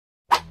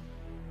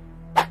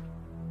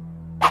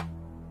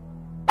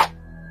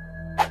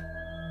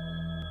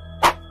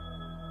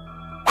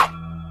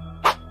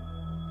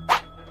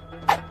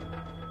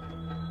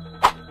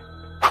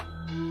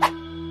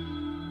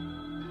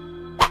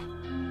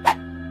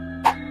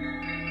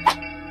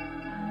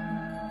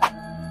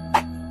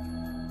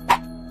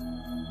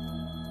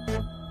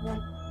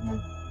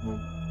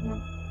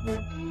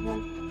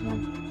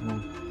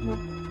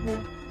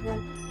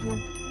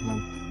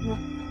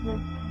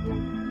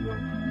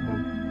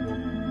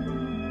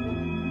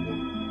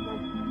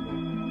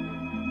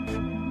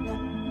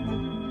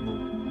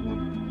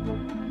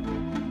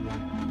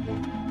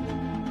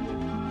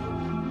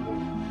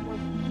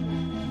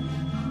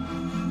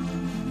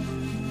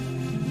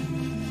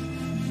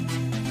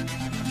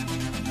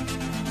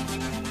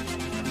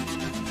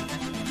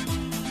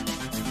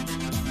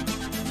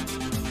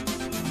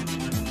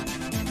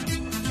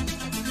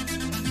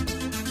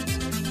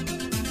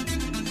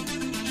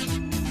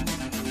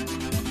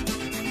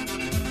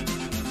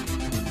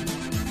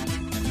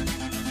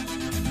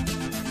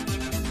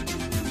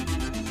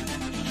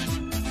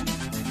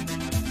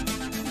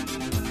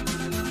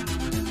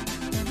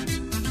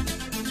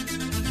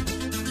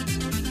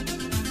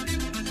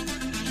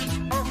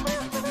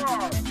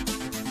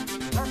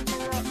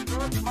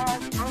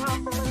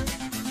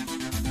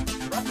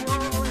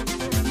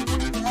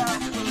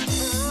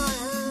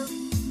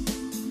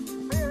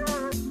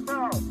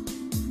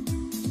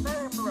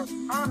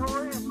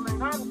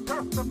Unreasoning,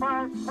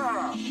 unjustified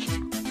terror.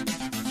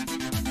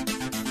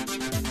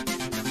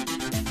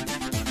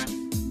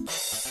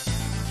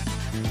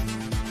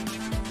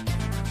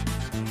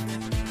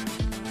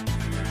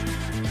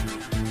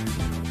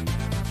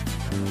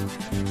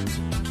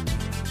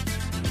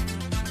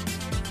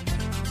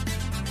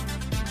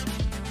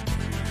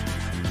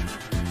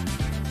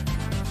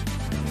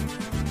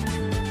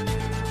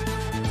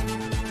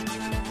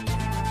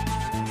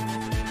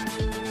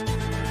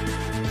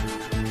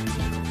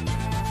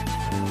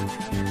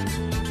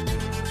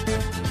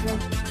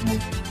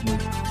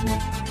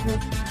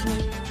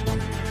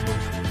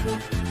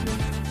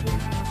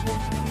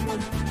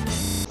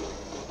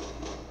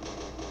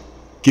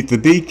 Get the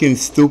beacon,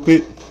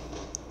 stupid,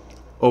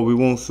 or we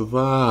won't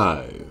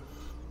survive.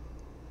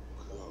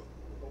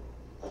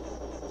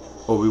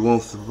 Or we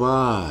won't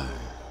survive.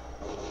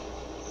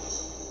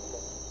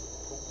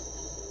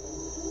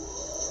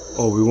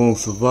 Or we won't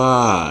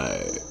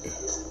survive.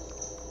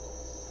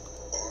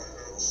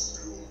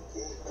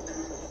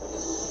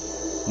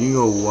 You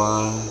know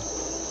why?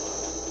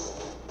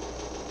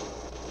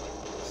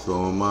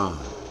 So am I.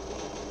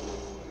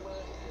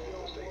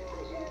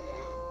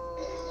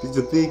 Get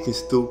the beacon,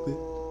 stupid,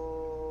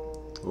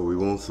 or we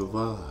won't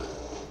survive.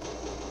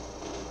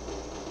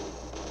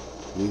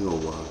 You know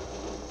why.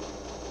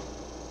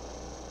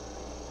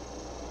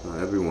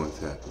 Not everyone's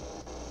happy.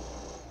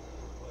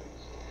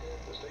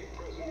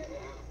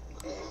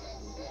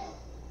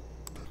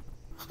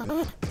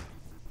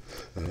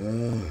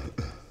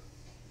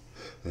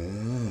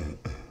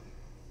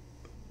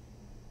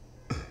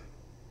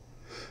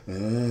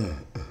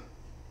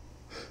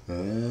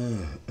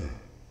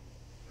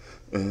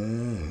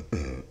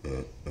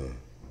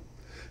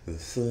 The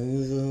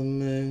sons of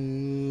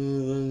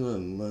men,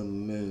 the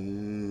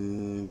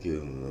men, kill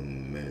the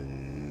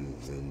men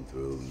and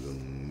throw the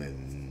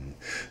men.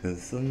 The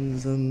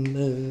sons of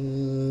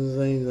men,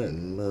 they let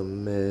my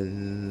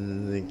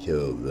men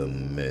kill the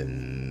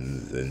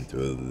men and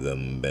throw the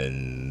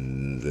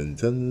men. The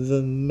sons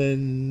of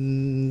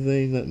men,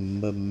 they let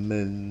my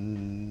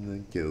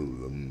men kill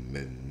the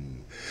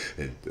men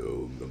and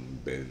throw the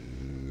men.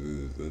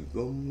 The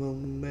sons of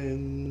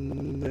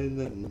men, they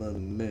let my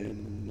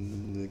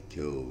men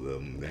kill the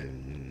men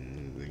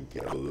and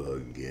kill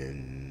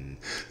again.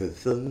 The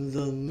sons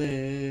of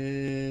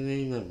men,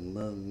 they let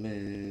my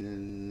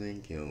men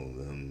and kill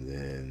them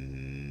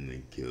then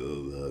and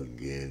kill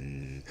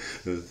again.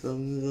 The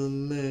sons of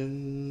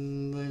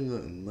men, they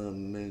let my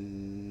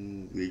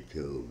men, we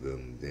kill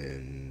them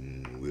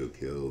then, we'll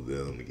kill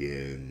them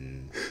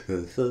again.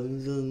 The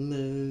sons of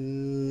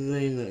men,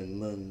 they let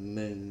my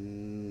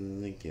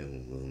men, they kill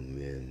them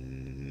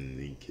then,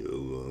 we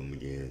kill them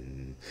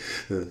again.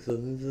 The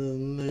sons of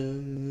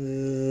men,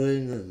 they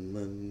let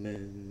my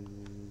men,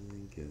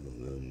 kill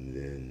them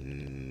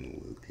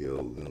then, we'll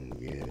kill them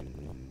again.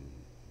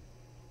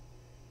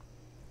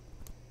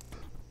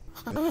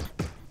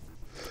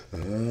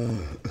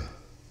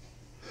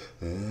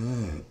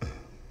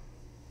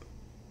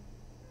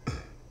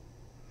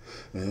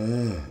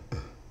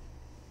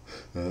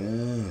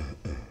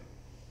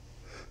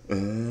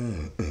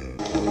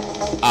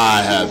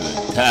 I have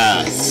a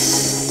task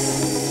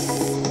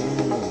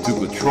to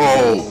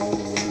control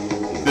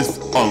this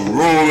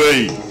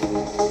unruly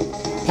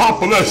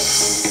populace.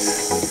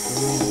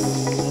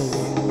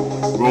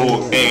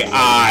 Rouge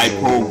AI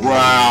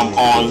program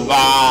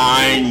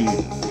online.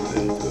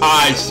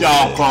 I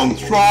shall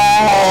control.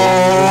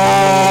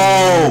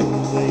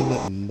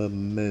 The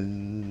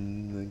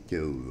men,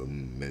 kill the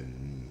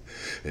men,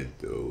 and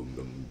throw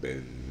them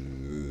men.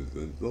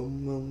 The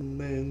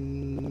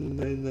men,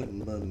 they let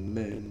my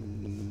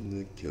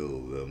men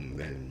kill the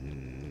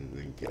men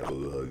and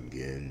kill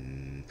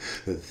again.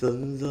 The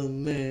sons of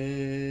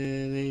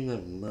men, they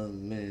let my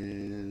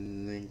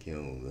men and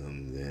kill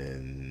them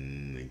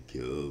then and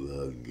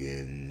kill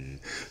again.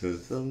 The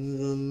sons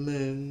of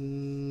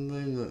men,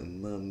 they let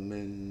my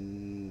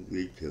men,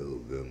 we kill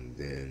them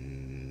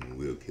then,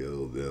 we'll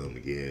kill them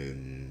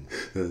again.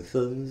 The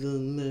sons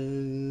of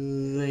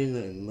men, they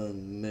let my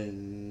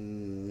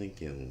men, they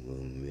kill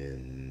them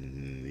then,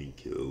 we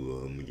kill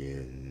them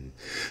again.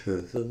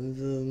 The sons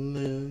of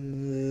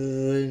men,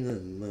 they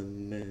let my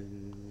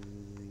men,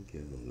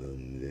 kill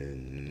them then,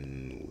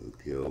 we'll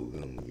kill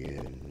them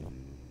again.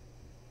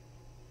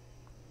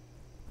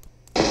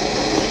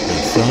 The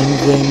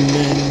sons of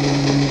men,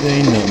 they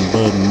none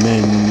but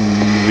men,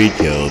 we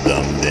kill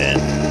them then,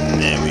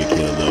 and we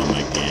kill them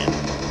again.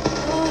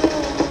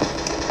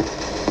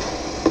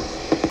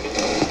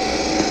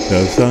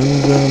 The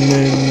sons of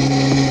men,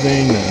 they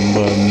none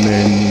but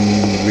men,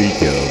 we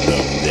kill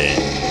them then,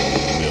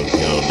 we'll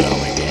kill them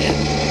again.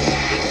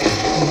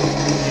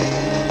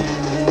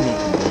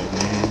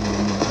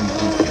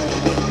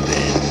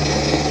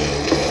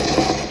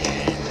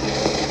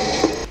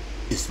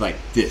 It's like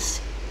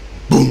this.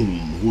 Boom!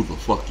 Who the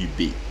fuck you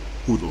be?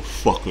 Who the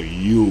fuck are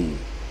you?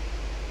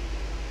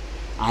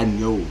 I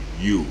know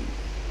you,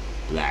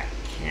 Black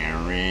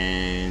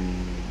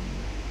Karen.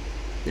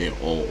 They're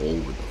all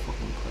over the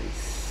fucking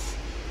place.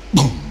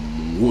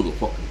 Boom! Who the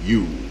fuck are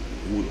you?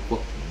 Who the fuck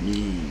are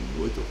me?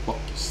 What the fuck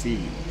you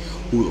see?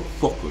 Who the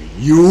fuck are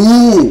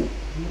you?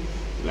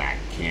 Black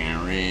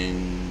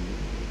Karen.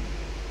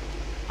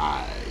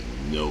 I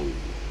know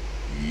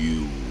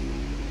you.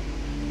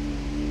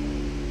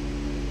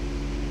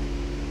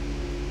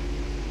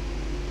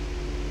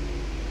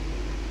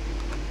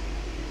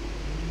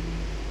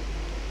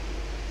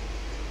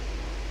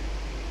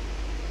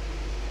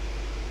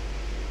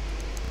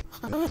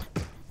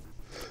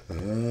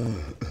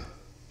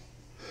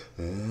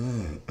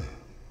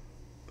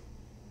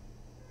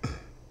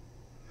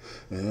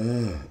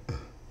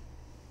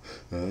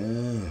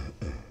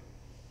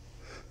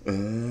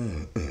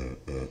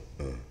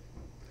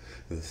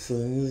 The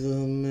sons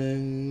of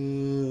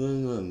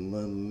men,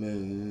 the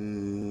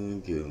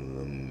men, kill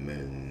the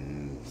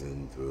men,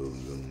 and throw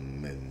the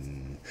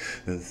men.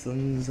 The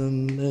sons of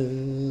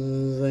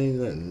men, they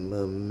let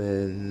the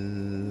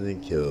men, they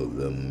kill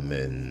the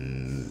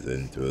men,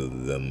 and throw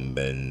the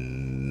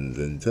men.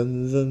 The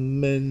sons of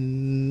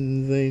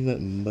men, they let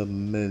the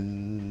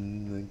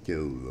men, they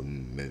kill the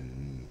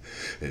men,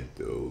 and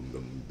throw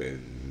the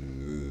men.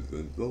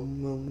 The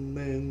sons of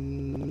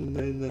men,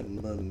 they let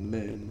the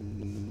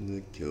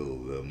men, kill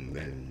the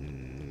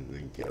men,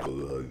 and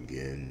kill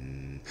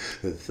again.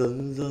 The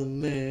sons of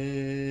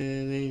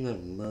men, they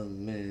love the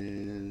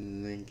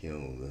men, and kill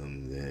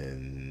them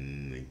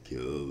then, and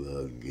kill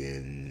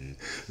again.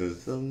 The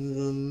sons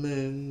of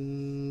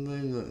men,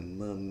 they love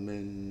the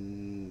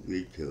men,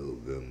 we kill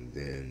them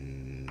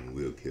then,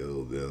 we'll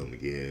kill them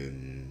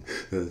again.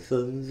 The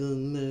sons of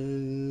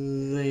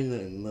men, they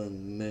love the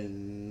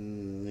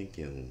men, they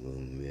kill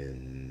them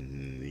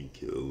then, we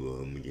kill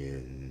them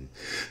again.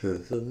 The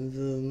sons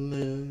of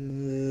men,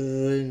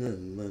 they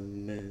love the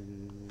men,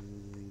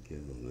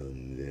 kill them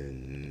then,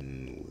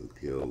 we'll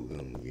kill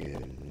them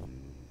again.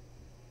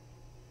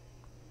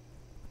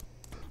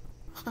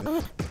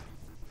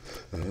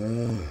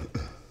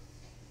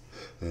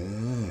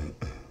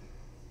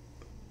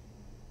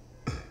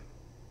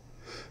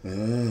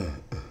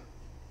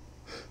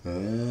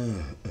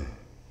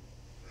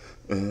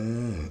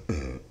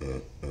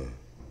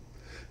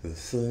 The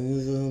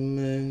sons of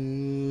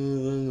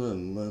men,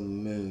 the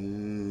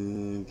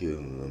men,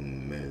 kill the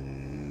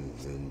men,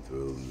 and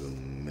throw the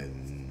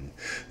men.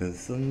 The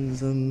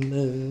sons of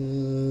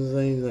men,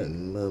 they let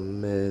the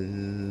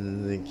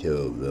men, they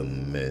kill the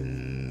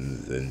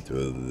men, and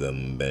throw the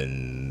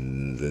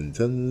men. The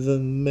sons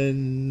of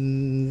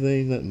men,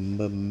 they let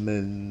the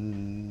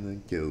men, they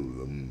kill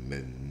the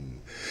men,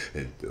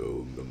 and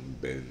throw the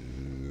men.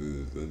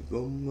 The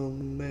sons of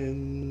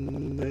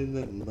men, they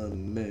let the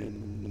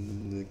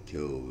men,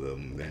 kill the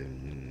men,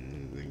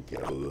 and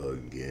kill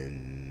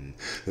again.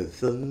 The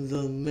sons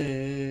of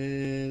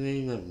men,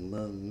 they love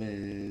the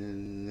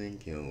men, and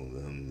kill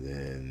them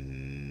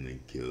then,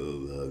 and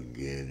kill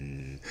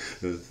again.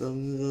 The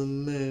sons of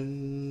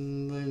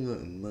men, they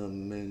love the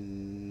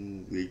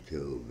men, we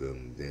kill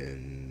them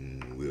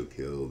then, we'll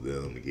kill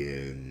them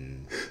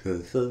again.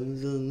 The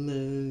sons of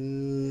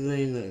men,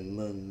 they love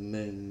the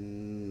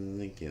men,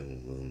 they kill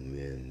them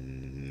then,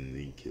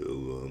 we kill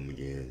them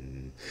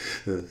again.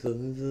 The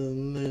sons of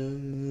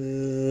men,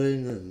 they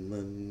love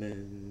the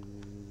men,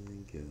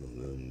 kill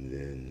them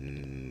then,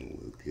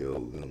 we'll kill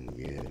them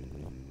again.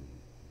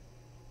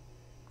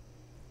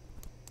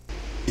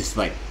 It's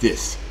like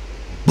this.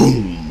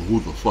 Boom! Who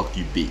the fuck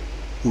you be?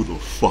 Who the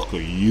fuck are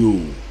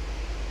you?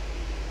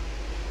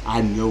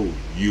 I know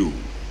you,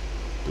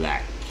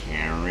 Black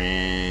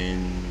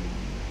Karen.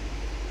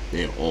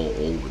 They're all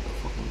over the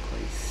fucking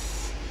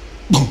place.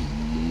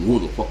 Boom! Who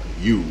the fuck are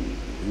you?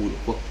 Who the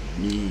fuck are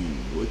me?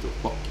 What the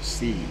fuck you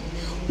see?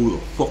 Who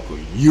the fuck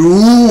are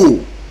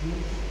you?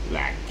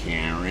 Black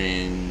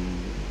Karen.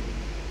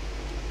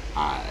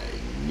 I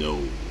know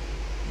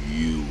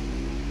you.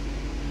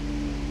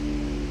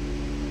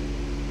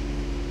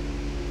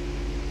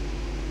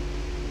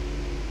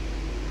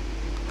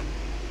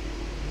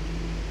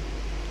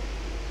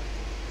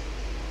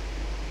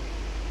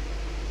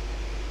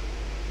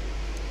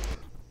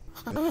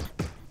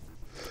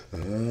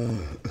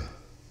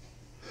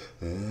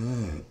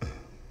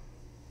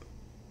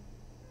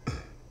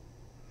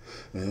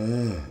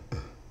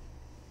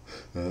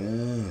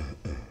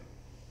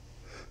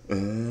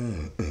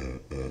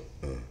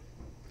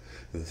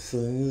 The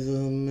sons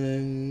of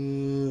men,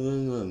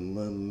 the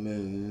love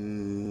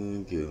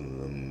men, kill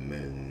the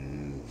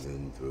men,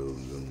 and throw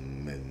the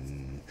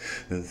men.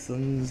 The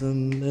sons of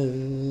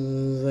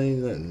men, they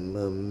let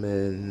the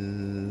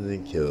men, they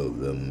kill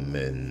the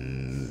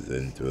men,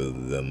 and throw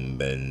the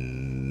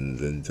men.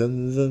 The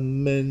sons of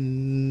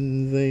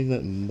men, they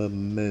let the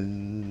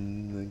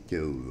men, they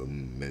kill the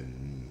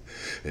men,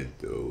 and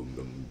throw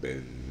the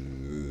men.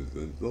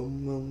 The sons of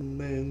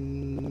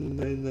men,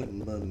 they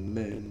let the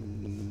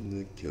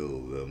men, kill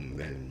the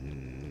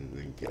men,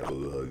 and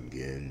kill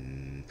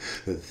again.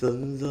 The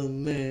sons of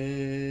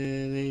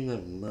men, they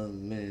love the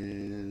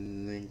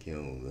men, and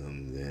kill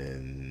them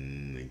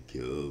then, and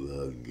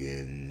kill again.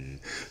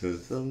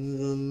 Sons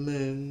of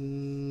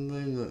men,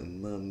 they're not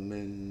my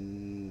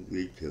men.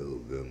 We kill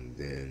them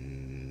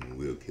then,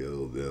 we'll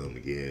kill them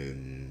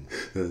again.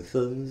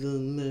 Sons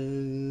of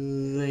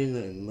men, they're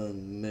not my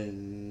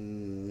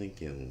men. We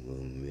kill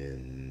them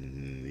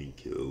then, we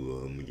kill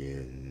them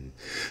again.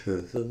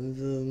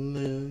 Sons of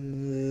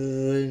men,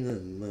 they're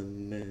not my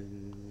men.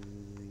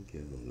 We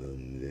kill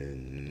them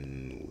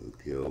then, we'll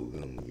kill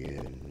them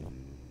again.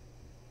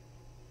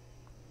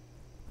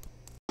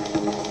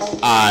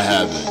 I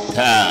have a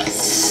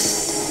task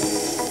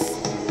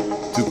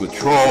to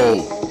control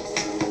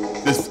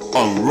this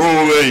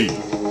unruly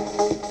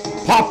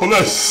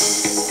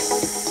populace.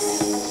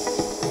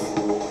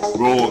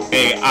 Rouge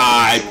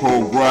A.I.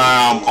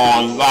 program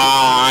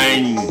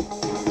online.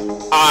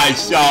 I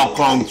shall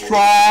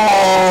control.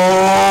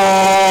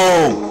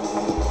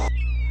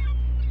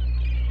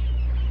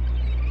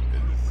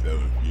 In the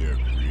 7th year of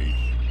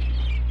creation,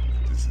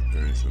 the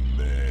disappearance of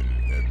man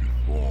in every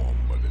form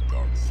by the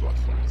dark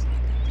sorcerers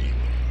like the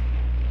demon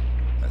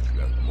has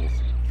left most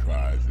of the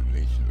tribes and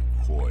nations of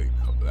Koi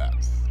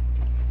collapse.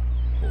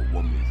 For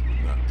women who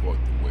were not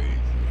taught the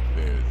ways and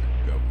affairs of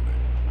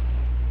government,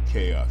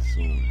 chaos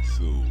soon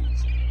ensues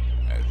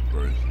as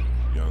virgins,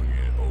 young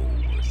and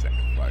old, were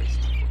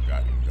sacrificed to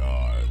forgotten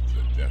gods,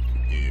 or deaf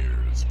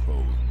ears,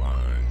 closed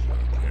minds, and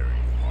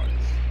uncaring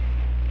hearts.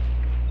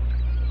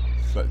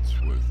 Such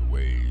was the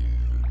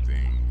ways of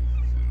things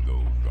in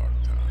those dark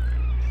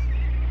times.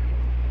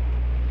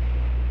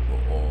 For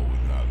all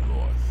was not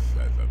lost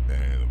as a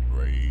band of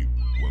brave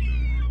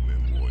women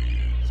and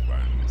warriors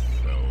find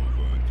themselves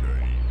on a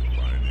journey to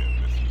find their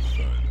missing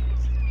sons,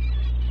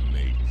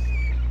 mates,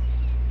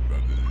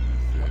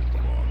 brothers, and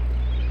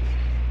fathers.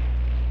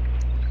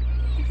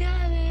 You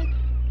got it.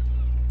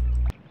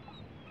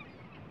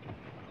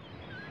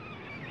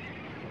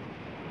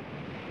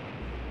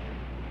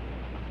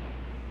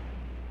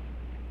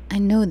 I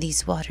know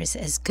these waters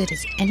as good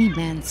as any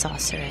man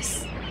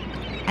sorceress.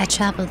 I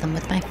traveled them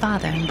with my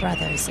father and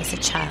brothers as a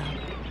child.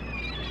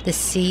 The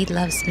sea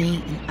loves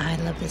me, and I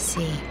love the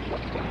sea.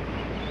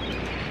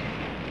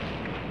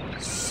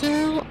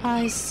 So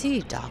I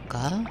see,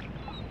 Daka.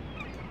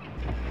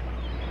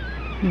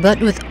 But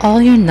with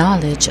all your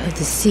knowledge of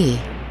the sea,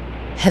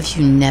 have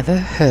you never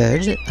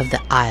heard of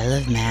the Isle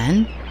of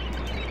Man?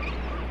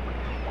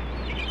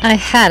 I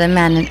had a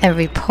man in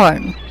every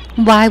port.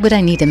 Why would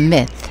I need a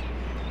myth?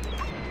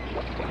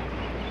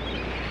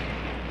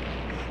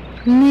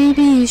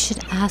 Maybe you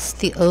should ask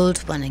the old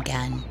one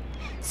again,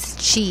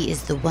 since she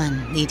is the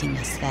one leading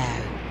us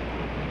there.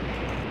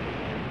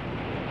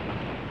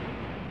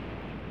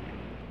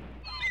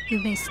 We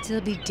may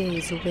still be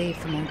days away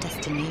from our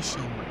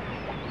destination.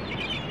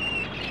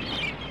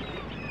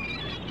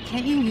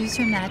 Can't you use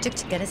your magic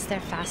to get us there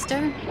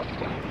faster?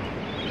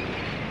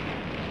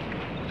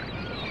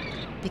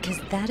 Because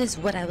that is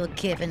what I will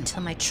give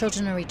until my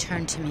children are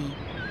returned to me.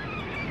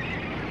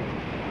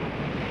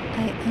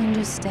 I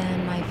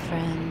understand, my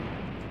friend.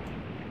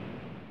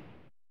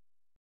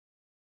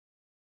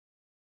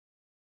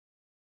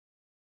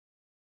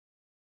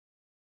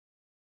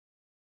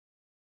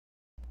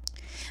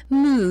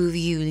 Move,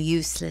 you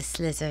useless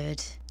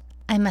lizard.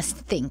 I must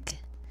think.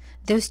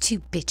 Those two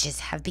bitches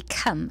have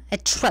become a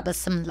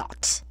troublesome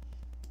lot.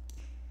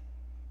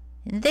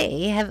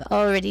 They have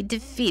already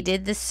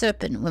defeated the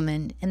serpent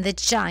woman and the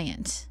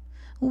giant.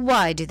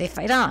 Why do they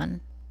fight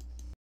on?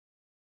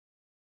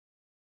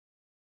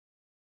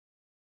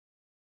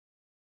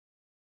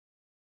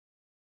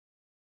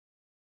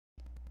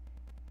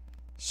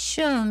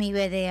 Show me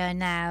where they are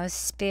now,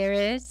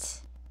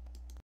 spirit.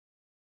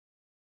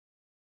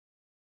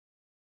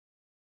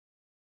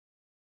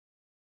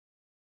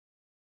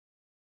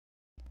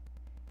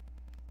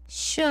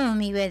 Show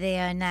me where they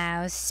are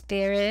now,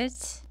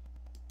 spirit.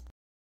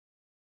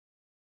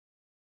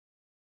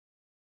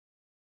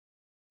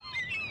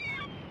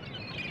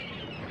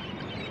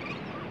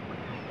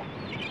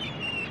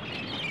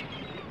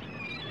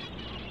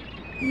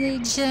 They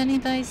journey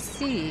by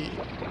sea.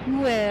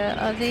 Where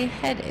are they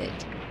headed?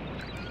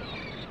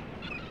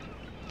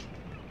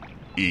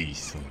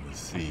 East on the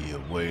Sea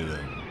of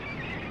Wayland,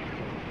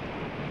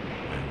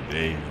 and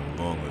they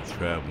no longer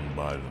travel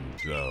by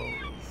themselves.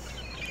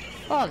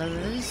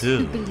 Followers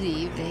who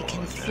believe they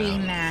can free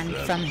man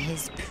from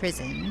his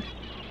prison.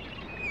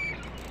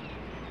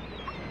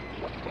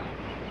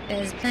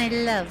 As my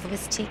love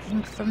was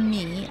taken from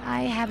me,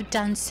 I have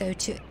done so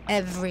to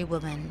every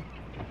woman.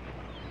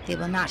 They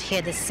will not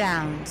hear the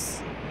sounds,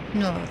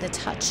 nor the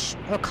touch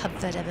or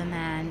comfort of a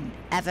man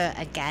ever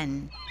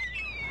again.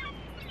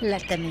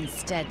 Let them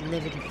instead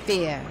live in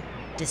fear,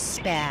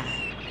 despair,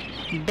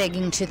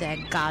 begging to their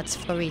gods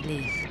for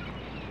relief,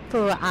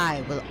 for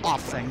I will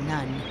offer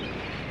none.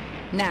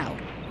 Now,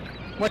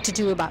 what to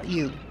do about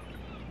you?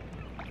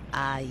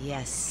 Ah,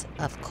 yes,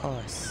 of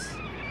course.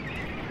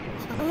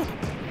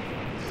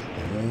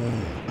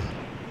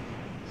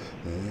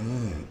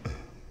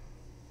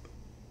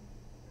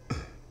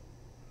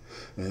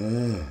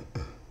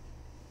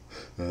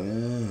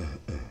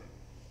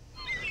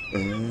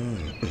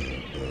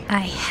 I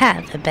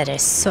have a better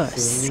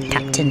source,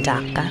 Captain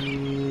Daka.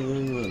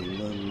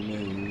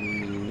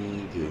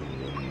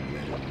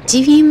 Do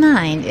you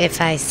mind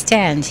if I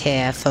stand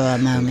here for a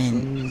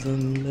moment?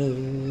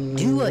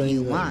 Do what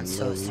you want,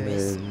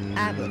 sorceress.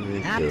 I will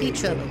not be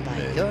troubled by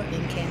your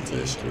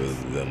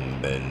incantations.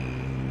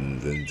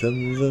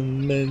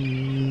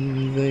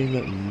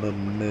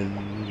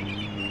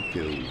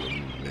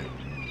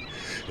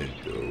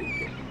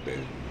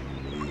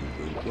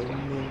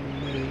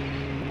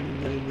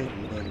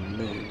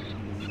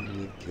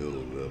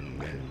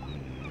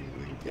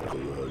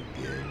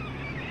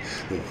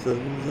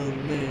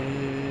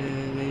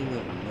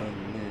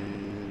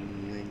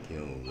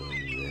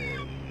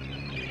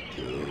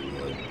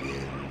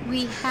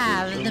 We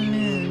have the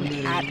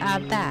moon at our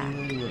back.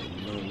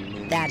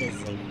 That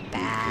is a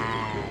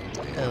bad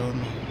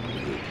omen.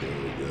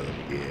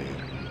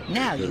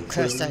 Now you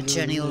curse our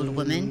journey, old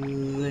woman.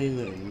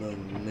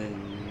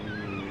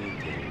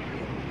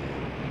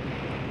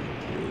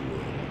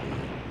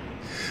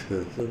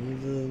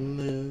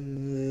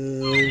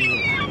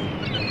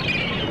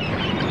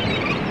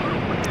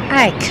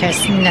 I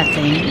curse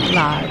nothing,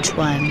 large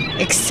one,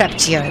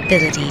 except your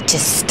ability to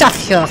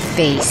stuff your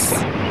face.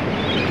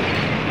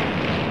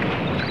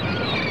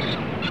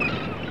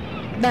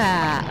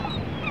 Bah!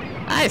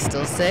 I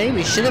still say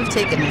we should have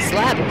taken a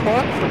slab of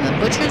pork from the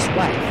butcher's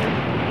wife.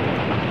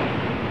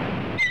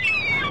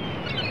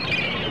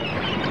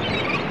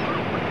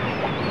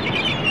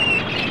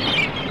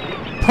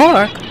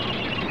 Pork?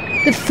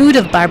 The food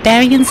of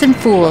barbarians and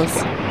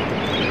fools.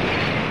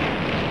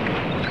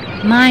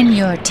 Mind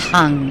your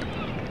tongue,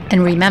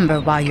 and remember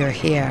while you're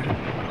here.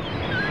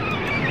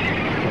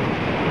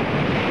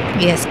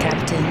 Yes,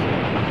 Captain.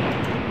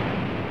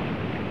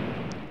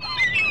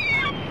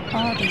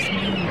 All these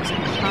moons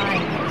are high,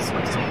 my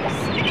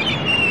sorcerers.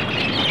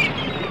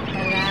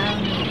 Allow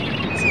me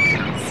to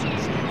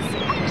concentrate.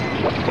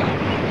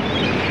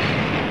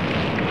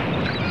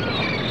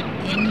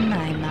 In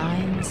my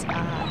mind's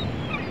eye,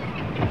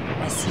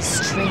 I see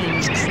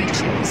strange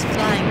creatures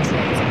flying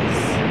towards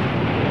us.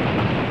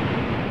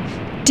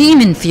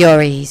 Demon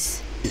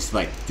furies. It's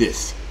like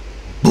this.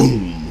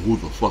 Boom! Who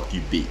the fuck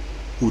you be?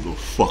 Who the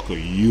fuck are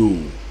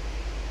you?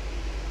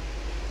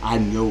 I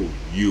know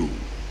you,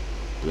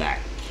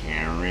 Black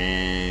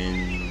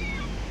Karen.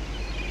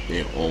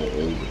 They're all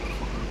over the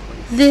fucking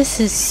place. This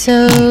is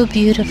so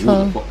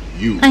beautiful. Who the fuck are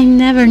you? I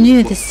never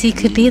knew the sea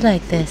could be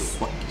like this.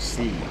 What the fuck you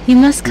see? You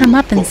must come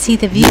up and see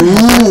the view.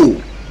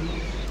 You!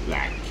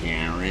 Black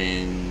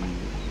Karen.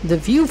 The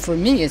view for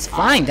me is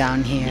fine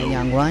down here,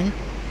 young one.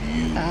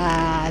 You.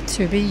 Ah,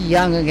 to be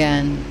young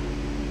again.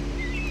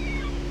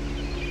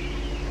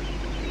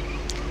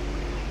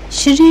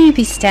 Shouldn't you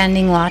be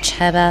standing watch,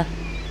 Heba?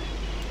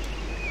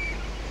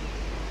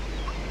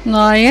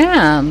 I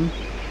am.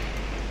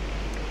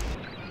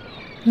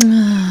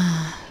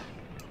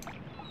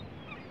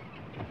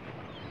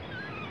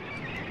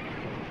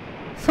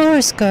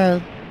 Forest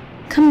girl,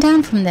 come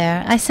down from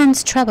there. I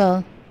sense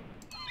trouble.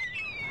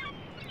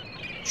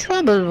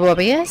 Trouble,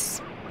 warriors?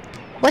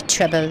 What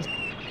trouble?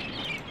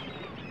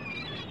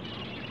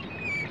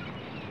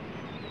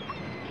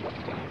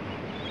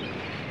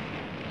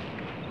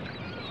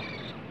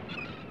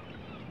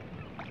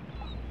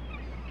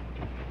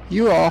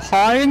 You are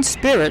high in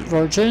spirit,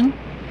 virgin.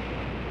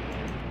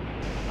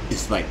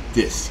 It's like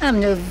this.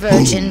 I'm no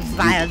virgin,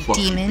 vile Who the fuck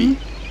you demon. be?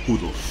 Who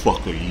the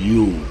fuck are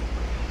you?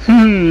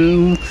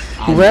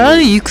 Well,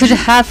 you could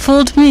have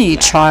fooled me,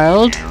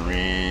 child.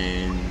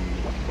 Karen.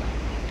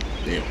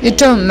 It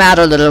don't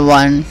matter, little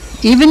one.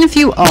 Even if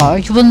you are,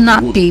 you will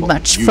not be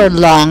much for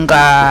longer.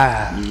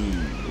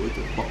 What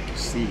the fuck you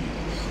see?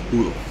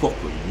 Who the fuck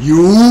are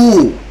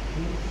you?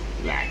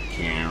 Black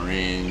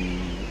Karen.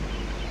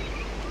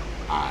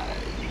 I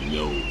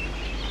know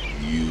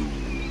you.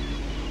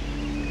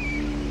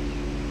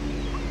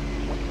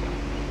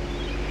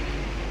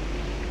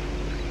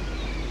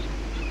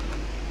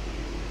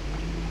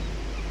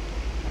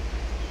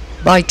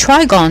 By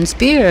Trigon's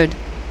beard.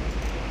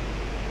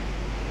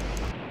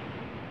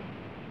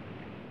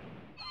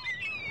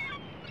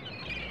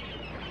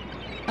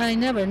 I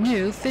never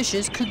knew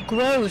fishes could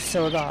grow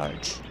so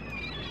large.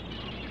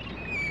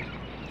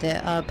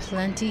 There are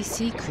plenty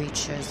sea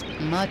creatures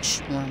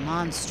much more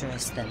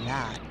monstrous than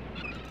that.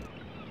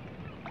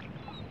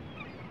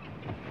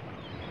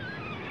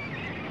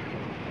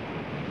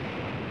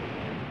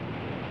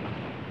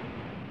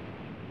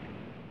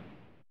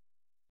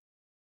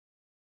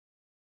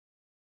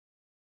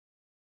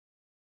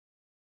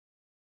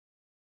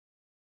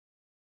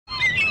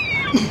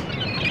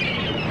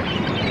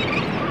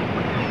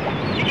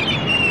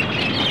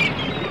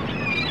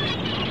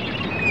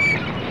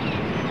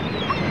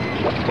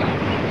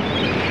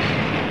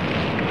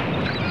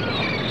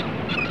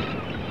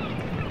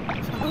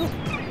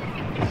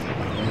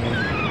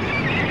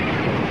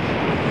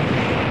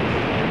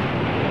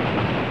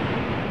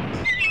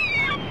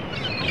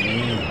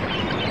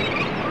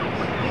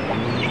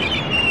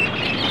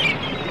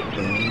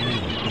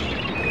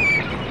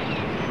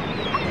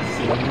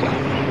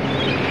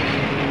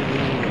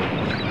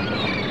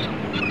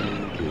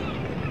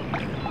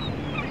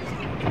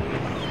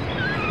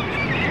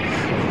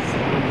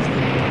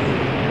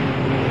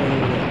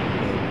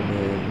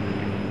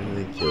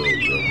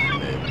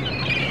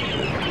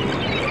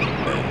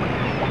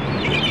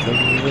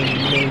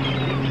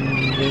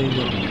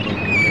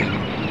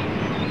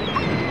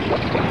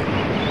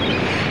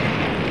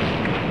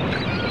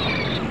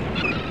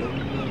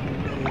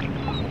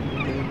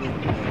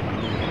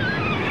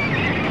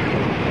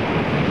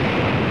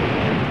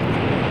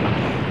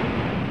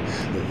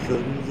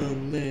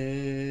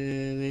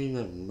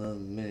 like my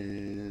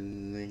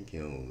men, they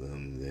kill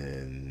them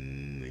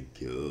then, they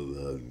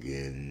kill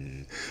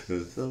again.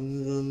 The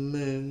sons of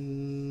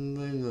men,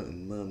 they like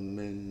my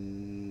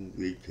men,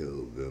 we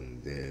kill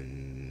them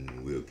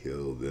then, we'll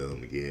kill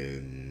them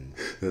again.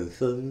 The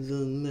sons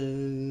of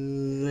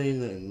men, they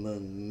like my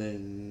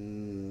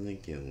men, they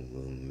kill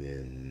them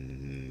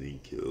then, we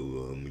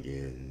kill them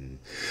again.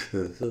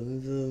 The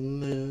sons of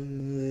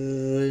men,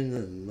 they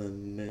like my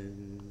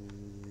men,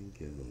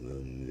 kill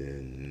them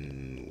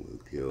then, we'll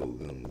kill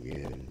them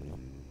again.